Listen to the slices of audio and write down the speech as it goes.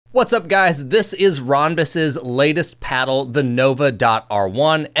What's up guys, this is Ronbus's latest paddle, the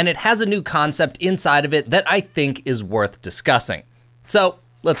Nova.R1, and it has a new concept inside of it that I think is worth discussing. So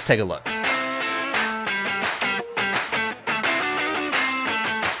let's take a look.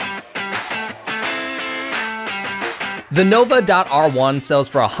 The Nova.R1 sells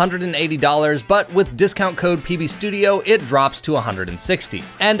for $180, but with discount code PBStudio, it drops to $160.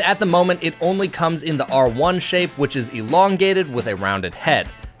 And at the moment, it only comes in the R1 shape, which is elongated with a rounded head.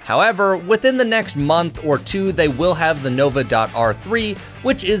 However, within the next month or two, they will have the Nova.R3,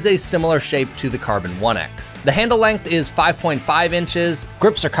 which is a similar shape to the Carbon 1X. The handle length is 5.5 inches,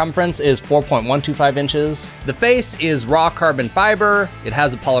 grip circumference is 4.125 inches. The face is raw carbon fiber, it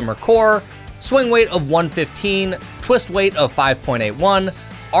has a polymer core, swing weight of 115, twist weight of 5.81,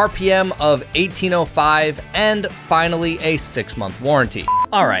 RPM of 1805, and finally a 6-month warranty.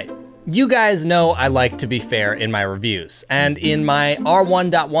 All right. You guys know I like to be fair in my reviews, and in my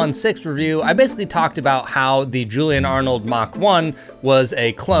R1.16 review, I basically talked about how the Julian Arnold Mach 1 was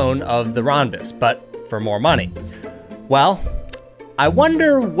a clone of the Ronbus, but for more money. Well, I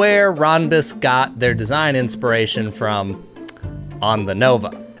wonder where Ronbus got their design inspiration from on the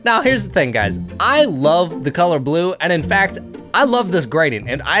Nova. Now here's the thing guys, I love the color blue, and in fact, I love this grading,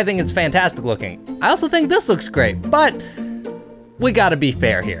 and I think it's fantastic looking. I also think this looks great, but we gotta be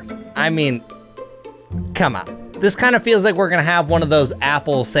fair here. I mean, come on. This kind of feels like we're gonna have one of those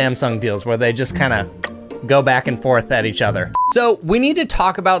Apple-Samsung deals where they just kind of go back and forth at each other. So we need to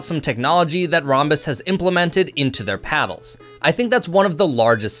talk about some technology that Ronbus has implemented into their paddles. I think that's one of the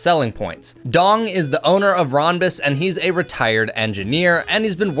largest selling points. Dong is the owner of Ronbus, and he's a retired engineer, and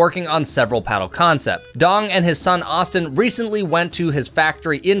he's been working on several paddle concepts. Dong and his son Austin recently went to his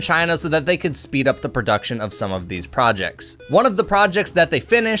factory in China so that they could speed up the production of some of these projects. One of the projects that they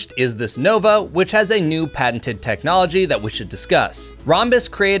finished is this Nova, which has a new patented technology that we should discuss.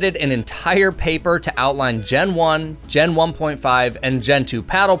 Ronbus created an entire paper to outline Gen 1, Gen 1.5, and Gen 2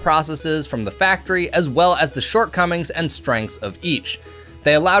 paddle processes from the factory, as well as the shortcomings and strengths of each.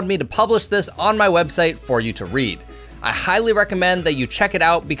 They allowed me to publish this on my website for you to read. I highly recommend that you check it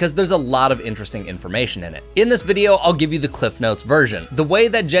out because there's a lot of interesting information in it. In this video, I'll give you the Cliff Notes version. The way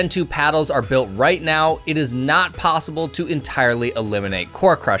that Gen 2 paddles are built right now, it is not possible to entirely eliminate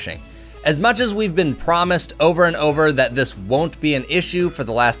core crushing. As much as we've been promised over and over that this won't be an issue for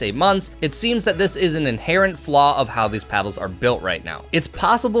the last 8 months, it seems that this is an inherent flaw of how these paddles are built right now. It's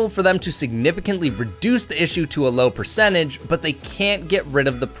possible for them to significantly reduce the issue to a low percentage, but they can't get rid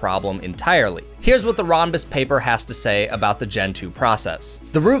of the problem entirely. Here's what the Ronbus paper has to say about the Gen 2 process.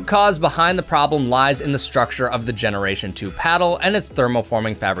 The root cause behind the problem lies in the structure of the Generation 2 paddle and its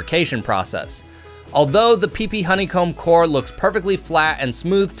thermoforming fabrication process. Although the PP honeycomb core looks perfectly flat and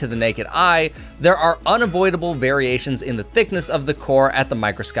smooth to the naked eye, there are unavoidable variations in the thickness of the core at the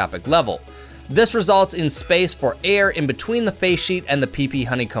microscopic level. This results in space for air in between the face sheet and the PP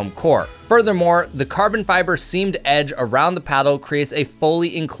honeycomb core. Furthermore, the carbon fiber seamed edge around the paddle creates a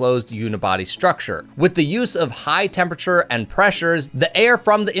fully enclosed unibody structure. With the use of high temperature and pressures, the air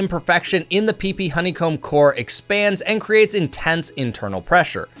from the imperfection in the PP honeycomb core expands and creates intense internal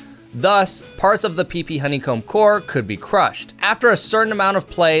pressure. Thus, parts of the PP honeycomb core could be crushed. After a certain amount of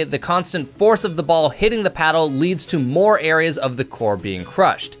play, the constant force of the ball hitting the paddle leads to more areas of the core being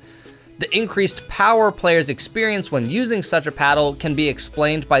crushed. The increased power players experience when using such a paddle can be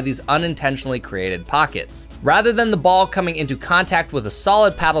explained by these unintentionally created pockets. Rather than the ball coming into contact with a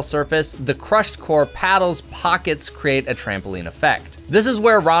solid paddle surface, the crushed core paddle's pockets create a trampoline effect. This is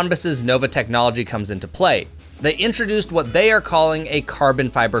where Ronbus's Nova technology comes into play. They introduced what they are calling a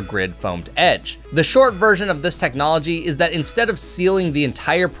carbon fiber grid foamed edge. The short version of this technology is that instead of sealing the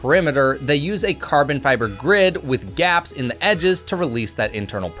entire perimeter, they use a carbon fiber grid with gaps in the edges to release that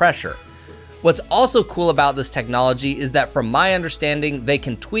internal pressure. What's also cool about this technology is that from my understanding, they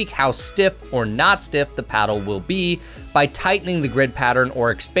can tweak how stiff or not stiff the paddle will be by tightening the grid pattern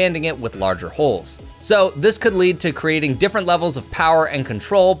or expanding it with larger holes. So this could lead to creating different levels of power and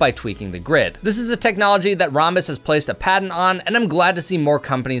control by tweaking the grid. This is a technology that Ronbus has placed a patent on, and I'm glad to see more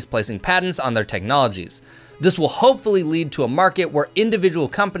companies placing patents on their technologies. This will hopefully lead to a market where individual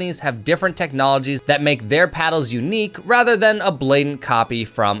companies have different technologies that make their paddles unique rather than a blatant copy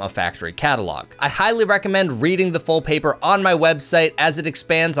from a factory catalog. I highly recommend reading the full paper on my website as it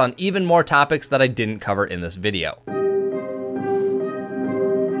expands on even more topics that I didn't cover in this video.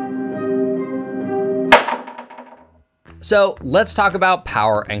 So let's talk about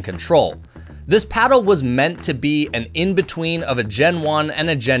power and control. This paddle was meant to be an in-between of a Gen 1 and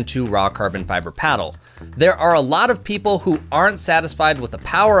a Gen 2 raw carbon fiber paddle. There are a lot of people who aren't satisfied with the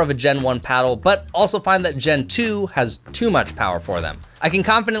power of a Gen 1 paddle, but also find that Gen 2 has too much power for them. I can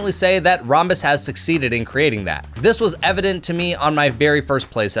confidently say that Ronbus has succeeded in creating that. This was evident to me on my very first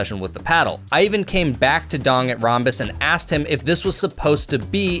play session with the paddle. I even came back to Dong at Ronbus and asked him if this was supposed to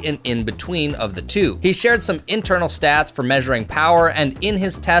be an in-between of the two. He shared some internal stats for measuring power, and in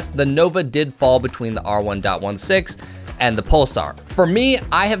his test, the Nova did fall between the R1.16 and the Pulsar. For me,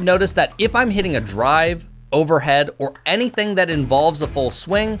 I have noticed that if I'm hitting a drive, overhead, or anything that involves a full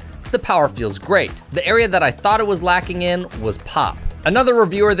swing, the power feels great. The area that I thought it was lacking in was pop. Another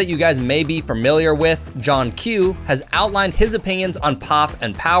reviewer that you guys may be familiar with, John Q, has outlined his opinions on pop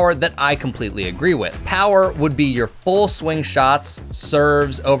and power that I completely agree with. Power would be your full swing shots,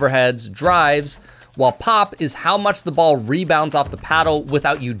 serves, overheads, drives, while pop is how much the ball rebounds off the paddle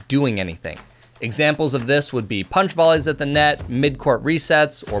without you doing anything. Examples of this would be punch volleys at the net, mid-court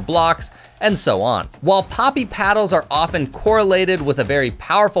resets or blocks, and so on. While poppy paddles are often correlated with a very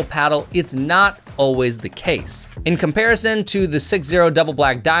powerful paddle, it's not always the case. In comparison to the 6-0 double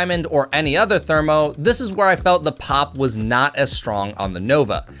black diamond or any other thermo, this is where I felt the pop was not as strong on the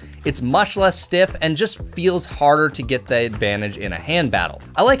Nova. It's much less stiff and just feels harder to get the advantage in a hand battle.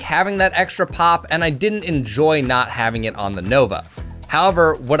 I like having that extra pop, and I didn't enjoy not having it on the Nova.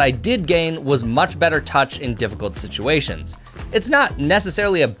 However, what I did gain was much better touch in difficult situations. It's not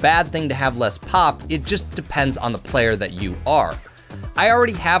necessarily a bad thing to have less pop, it just depends on the player that you are. I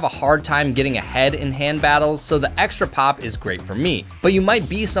already have a hard time getting ahead in hand battles, so the extra pop is great for me. But you might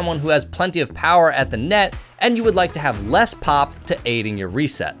be someone who has plenty of power at the net, and you would like to have less pop to aid in your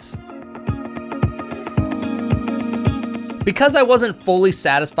resets. Because I wasn't fully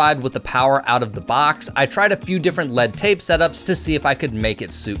satisfied with the power out of the box, I tried a few different lead tape setups to see if I could make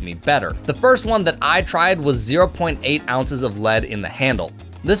it suit me better. The first one that I tried was 0.8 ounces of lead in the handle.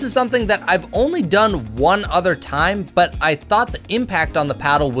 This is something that I've only done one other time, but I thought the impact on the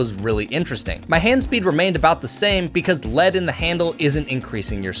paddle was really interesting. My hand speed remained about the same because lead in the handle isn't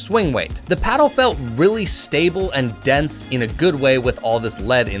increasing your swing weight. The paddle felt really stable and dense in a good way with all this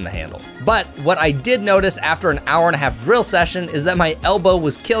lead in the handle. But what I did notice after an hour-and-a-half drill session is that my elbow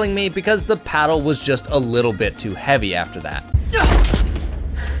was killing me because the paddle was just a little bit too heavy after that.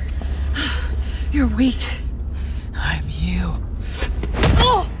 You're weak. I'm you.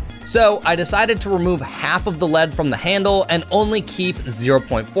 So I decided to remove half of the lead from the handle and only keep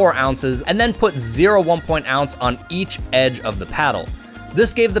 0.4 ounces and then put 0.1 ounce on each edge of the paddle.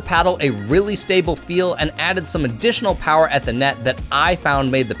 This gave the paddle a really stable feel and added some additional power at the net that I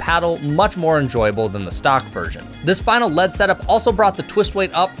found made the paddle much more enjoyable than the stock version. This final lead setup also brought the twist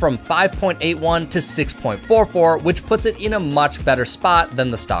weight up from 5.81 to 6.44, which puts it in a much better spot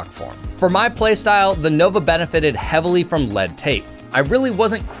than the stock form. For my playstyle, the Nova benefited heavily from lead tape. I really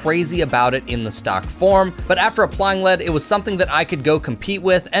wasn't crazy about it in the stock form, but after applying lead, it was something that I could go compete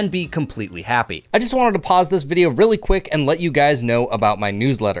with and be completely happy. I just wanted to pause this video really quick and let you guys know about my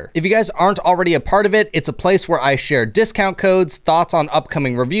newsletter. If you guys aren't already a part of it, it's a place where I share discount codes, thoughts on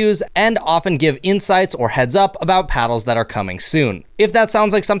upcoming reviews, and often give insights or heads up about paddles that are coming soon. If that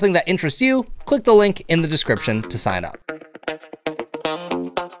sounds like something that interests you, click the link in the description to sign up.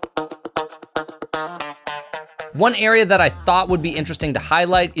 One area that I thought would be interesting to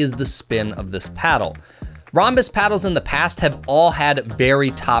highlight is the spin of this paddle. Ronbus paddles in the past have all had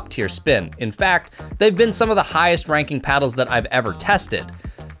very top tier spin. In fact, they've been some of the highest ranking paddles that I've ever tested.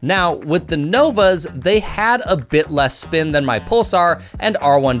 Now, with the Novas, they had a bit less spin than my Pulsar and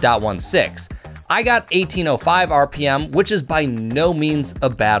R1.16. I got 1805 RPM, which is by no means a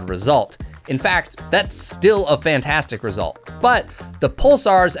bad result. In fact, that's still a fantastic result. But the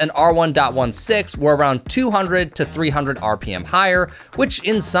Pulsars and R1.16 were around 200 to 300 RPM higher, which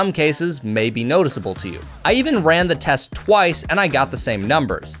in some cases may be noticeable to you. I even ran the test twice and I got the same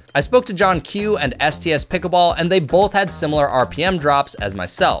numbers. I spoke to John Q and STS Pickleball and they both had similar RPM drops as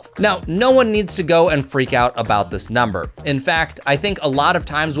myself. Now, no one needs to go and freak out about this number. In fact, I think a lot of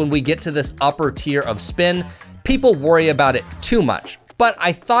times when we get to this upper tier of spin, people worry about it too much. But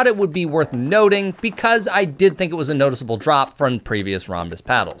I thought it would be worth noting because I did think it was a noticeable drop from previous Ronbus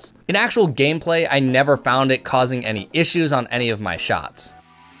paddles. In actual gameplay, I never found it causing any issues on any of my shots.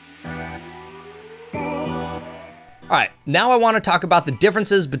 All right, now I want to talk about the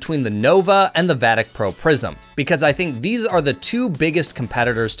differences between the Nova and the Vatic Pro Prism, because I think these are the two biggest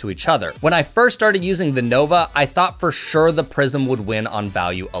competitors to each other. When I first started using the Nova, I thought for sure the Prism would win on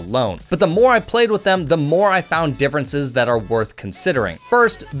value alone. But the more I played with them, the more I found differences that are worth considering.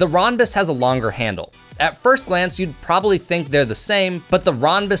 First, the Ronbus has a longer handle. At first glance, you'd probably think they're the same, but the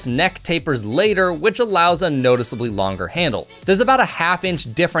Ronbus neck tapers later, which allows a noticeably longer handle. There's about a ½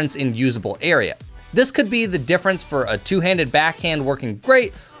 inch difference in usable area. This could be the difference for a two-handed backhand working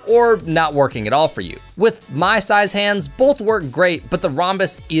great, or not working at all for you. With my size hands, both work great, but the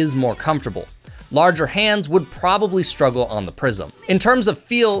Ronbus is more comfortable. Larger hands would probably struggle on the Prism. In terms of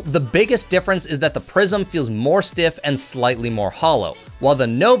feel, the biggest difference is that the Prism feels more stiff and slightly more hollow, while the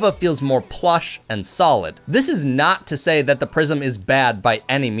Nova feels more plush and solid. This is not to say that the Prism is bad by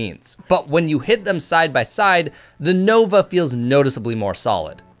any means, but when you hit them side by side, the Nova feels noticeably more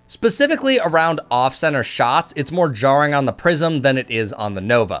solid. Specifically around off-center shots, it's more jarring on the Prism than it is on the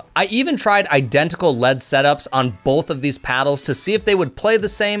Nova. I even tried identical lead setups on both of these paddles to see if they would play the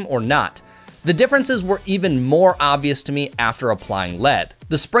same or not. The differences were even more obvious to me after applying lead.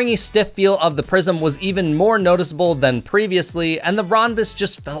 The springy, stiff feel of the Prism was even more noticeable than previously, and the Ronbus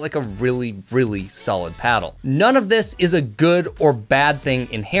just felt like a really solid paddle. None of this is a good or bad thing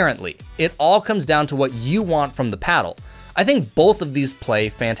inherently. It all comes down to what you want from the paddle. I think both of these play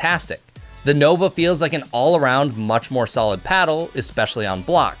fantastic. The Nova feels like an all-around much more solid paddle, especially on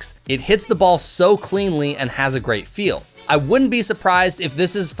blocks. It hits the ball so cleanly and has a great feel. I wouldn't be surprised if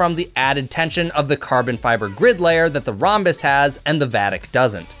this is from the added tension of the carbon fiber grid layer that the Ronbus has and the Vatic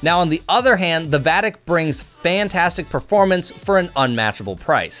doesn't. Now on the other hand, the Vatic brings fantastic performance for an unmatchable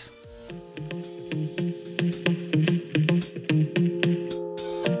price.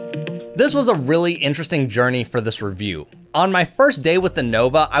 This was a really interesting journey for this review. On my first day with the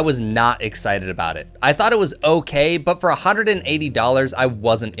Nova, I was not excited about it. I thought it was okay, but for $180, I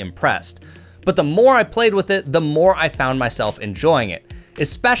wasn't impressed. But the more I played with it, the more I found myself enjoying it,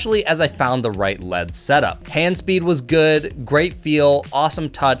 especially as I found the right lead setup. Hand speed was good, great feel,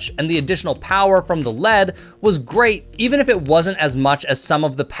 awesome touch, and the additional power from the lead was great, even if it wasn't as much as some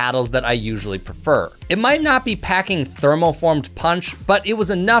of the paddles that I usually prefer. It might not be packing thermoformed punch, but it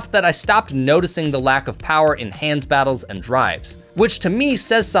was enough that I stopped noticing the lack of power in hands battles and drives. Which to me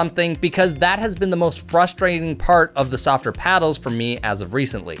says something, because that has been the most frustrating part of the softer paddles for me as of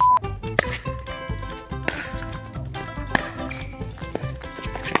recently.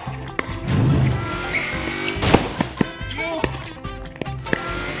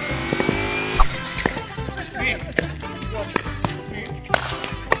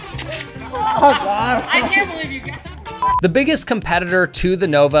 Oh God. I can't believe you got it. The biggest competitor to the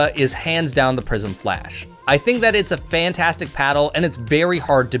Nova is hands down the Prism Flash. I think that it's a fantastic paddle and it's very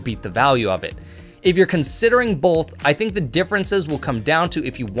hard to beat the value of it. If you're considering both, I think the differences will come down to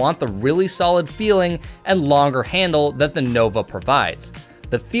if you want the really solid feeling and longer handle that the Nova provides.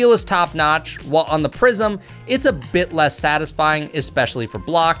 The feel is top notch, while on the Prism, it's a bit less satisfying, especially for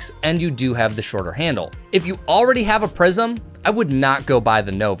blocks, and you do have the shorter handle. If you already have a Prism, I would not go buy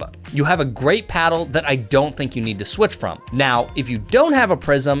the Nova. You have a great paddle that I don't think you need to switch from. Now, if you don't have a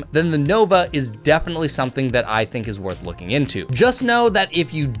Prism, then the Nova is definitely something that I think is worth looking into. Just know that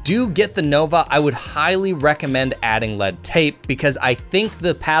if you do get the Nova, I would highly recommend adding lead tape, because I think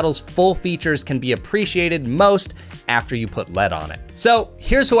the paddle's full features can be appreciated most after you put lead on it. So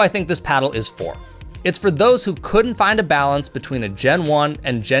here's who I think this paddle is for. It's for those who couldn't find a balance between a Gen 1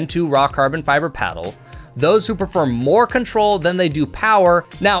 and Gen 2 raw carbon fiber paddle, those who prefer more control than they do power.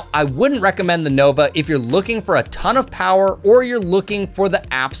 Now, I wouldn't recommend the Nova if you're looking for a ton of power or you're looking for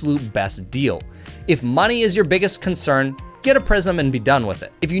the absolute best deal. If money is your biggest concern, get a Prism and be done with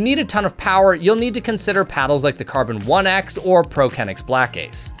it. If you need a ton of power, you'll need to consider paddles like the Carbon 1X or ProKenix Black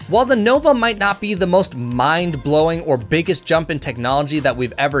Ace. While the Nova might not be the most mind-blowing or biggest jump in technology that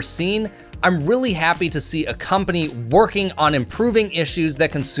we've ever seen, I'm really happy to see a company working on improving issues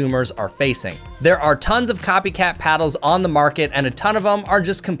that consumers are facing. There are tons of copycat paddles on the market, and a ton of them are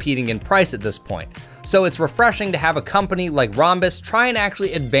just competing in price at this point. So it's refreshing to have a company like Ronbus try and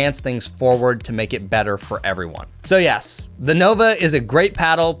actually advance things forward to make it better for everyone. So yes, the Nova is a great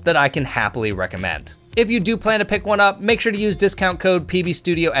paddle that I can happily recommend. If you do plan to pick one up, make sure to use discount code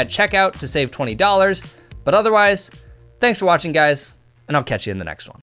PBStudio at checkout to save $20. But otherwise, thanks for watching, guys, and I'll catch you in the next one.